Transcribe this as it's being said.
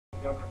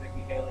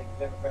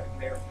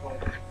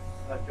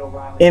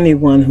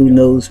Anyone who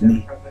knows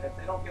me,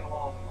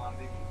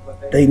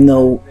 they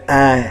know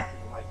I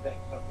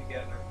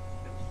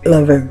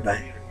love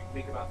everybody.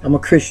 I'm a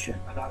Christian.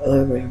 I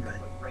love everybody.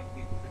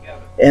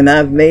 And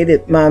I've made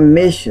it my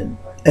mission,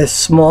 as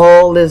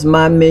small as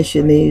my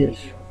mission is,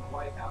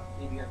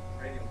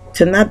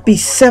 to not be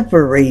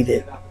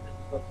separated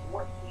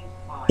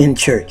in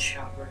church.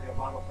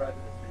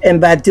 And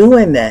by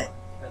doing that,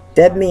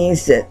 that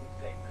means that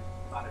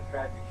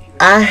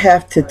I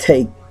have to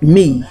take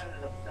me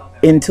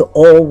into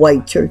all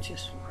white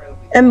churches.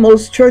 And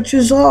most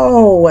churches are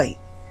all white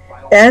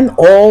and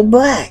all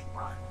black.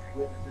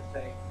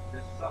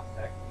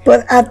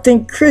 But I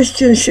think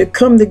Christians should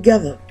come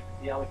together.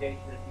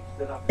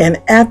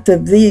 And after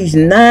these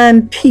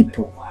 9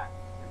 people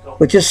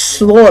were just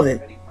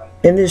slaughtered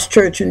in this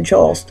church in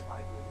Chseleston,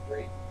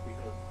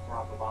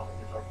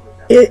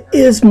 it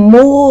is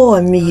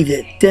more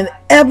needed than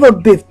ever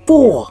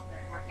before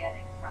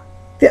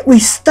that we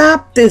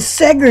stop this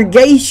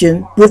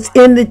segregation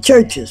within the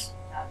churches.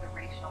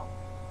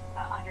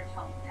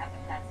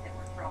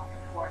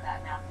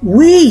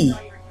 We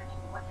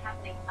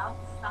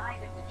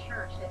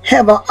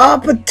have an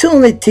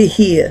opportunity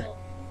here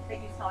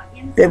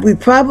that we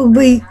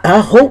probably, I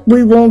hope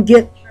we won't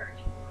get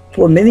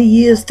for many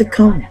years to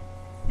come.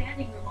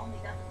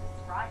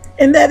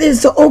 And that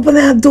is to open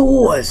our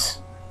doors.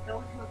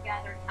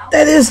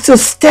 That is to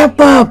step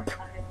up,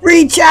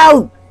 reach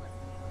out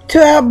to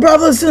our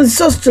brothers and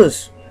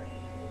sisters,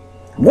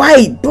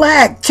 white,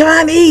 black,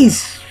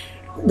 Chinese,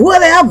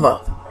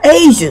 whatever,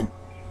 Asian,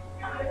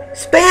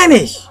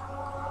 Spanish.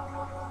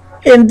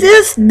 In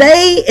this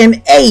day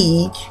and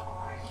age,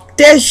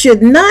 there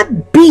should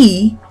not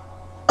be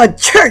a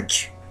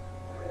church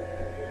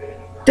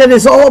that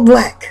is all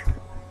black.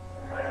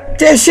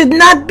 There should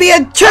not be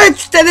a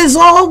church that is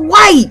all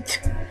white.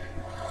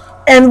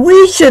 And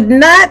we should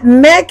not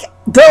make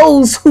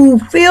those who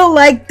feel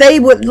like they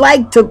would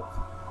like to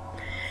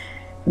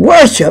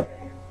worship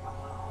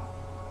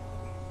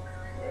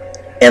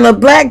in a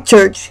black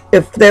church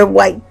if they're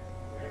white,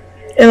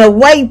 in a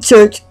white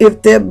church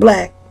if they're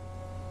black.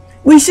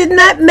 We should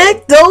not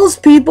make those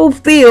people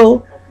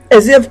feel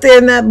as if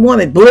they're not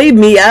wanted. Believe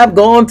me, I've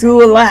gone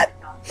through a lot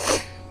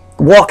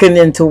walking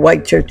into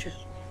white churches.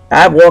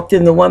 I walked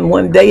into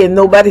one day and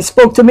nobody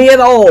spoke to me at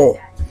all.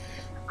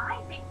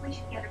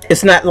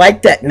 It's not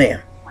like that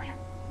now,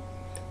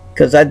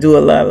 because I do a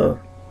lot of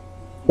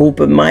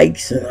open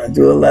mics and I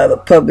do a lot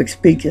of public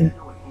speaking,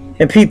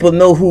 and people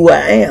know who I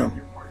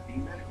am.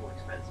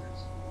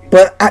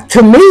 But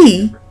to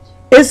me,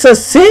 it's a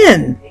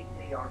sin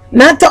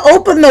not to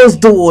open those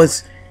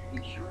doors.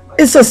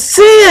 It's a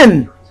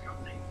sin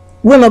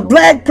when a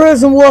black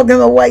person walks in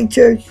a white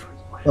church,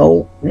 a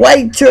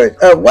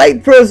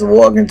white person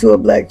walks into a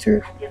black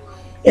church,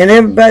 and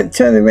everybody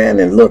turn around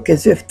and look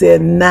as if they're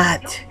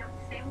not,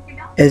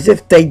 as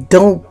if they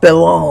don't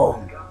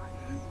belong.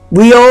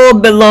 We all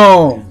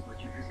belong.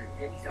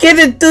 Get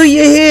it through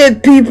your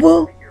head,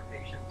 people.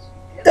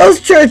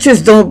 Those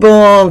churches don't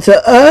belong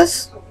to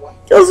us.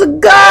 Those are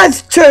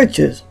God's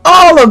churches.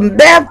 All of them,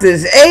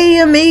 Baptist,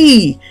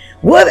 AME,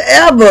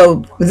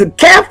 whatever, the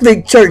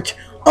Catholic Church,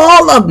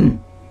 all of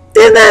them.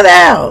 They're not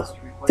ours.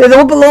 They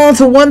don't belong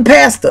to one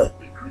pastor.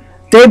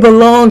 They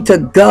belong to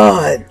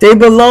God. They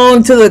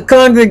belong to the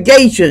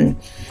congregation.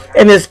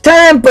 And it's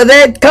time for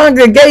that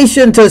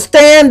congregation to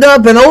stand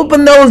up and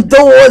open those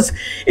doors.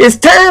 It's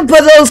time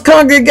for those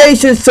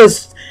congregations to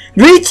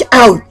reach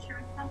out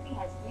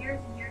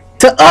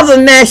to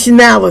other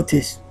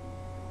nationalities.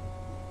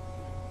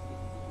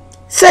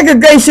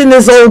 Segregation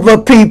is over,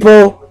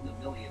 people.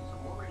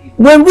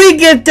 When we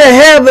get to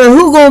heaven,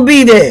 who's going to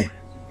be there?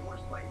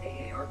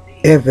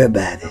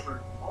 Everybody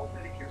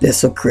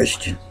that's a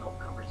Christian.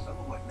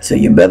 So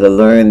you better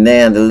learn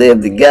now to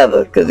live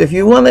together, because if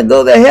you want to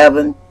go to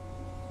heaven,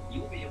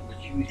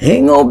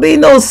 ain't going to be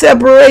no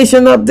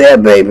separation up there,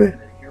 baby.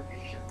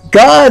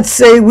 God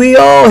say we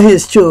all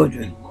his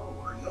children.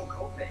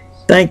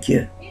 Thank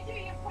you.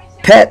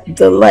 Pat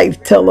the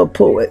Life Teller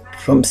Poet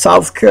from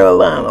South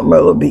Carolina,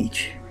 Myrtle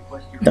Beach.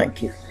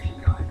 Thank you.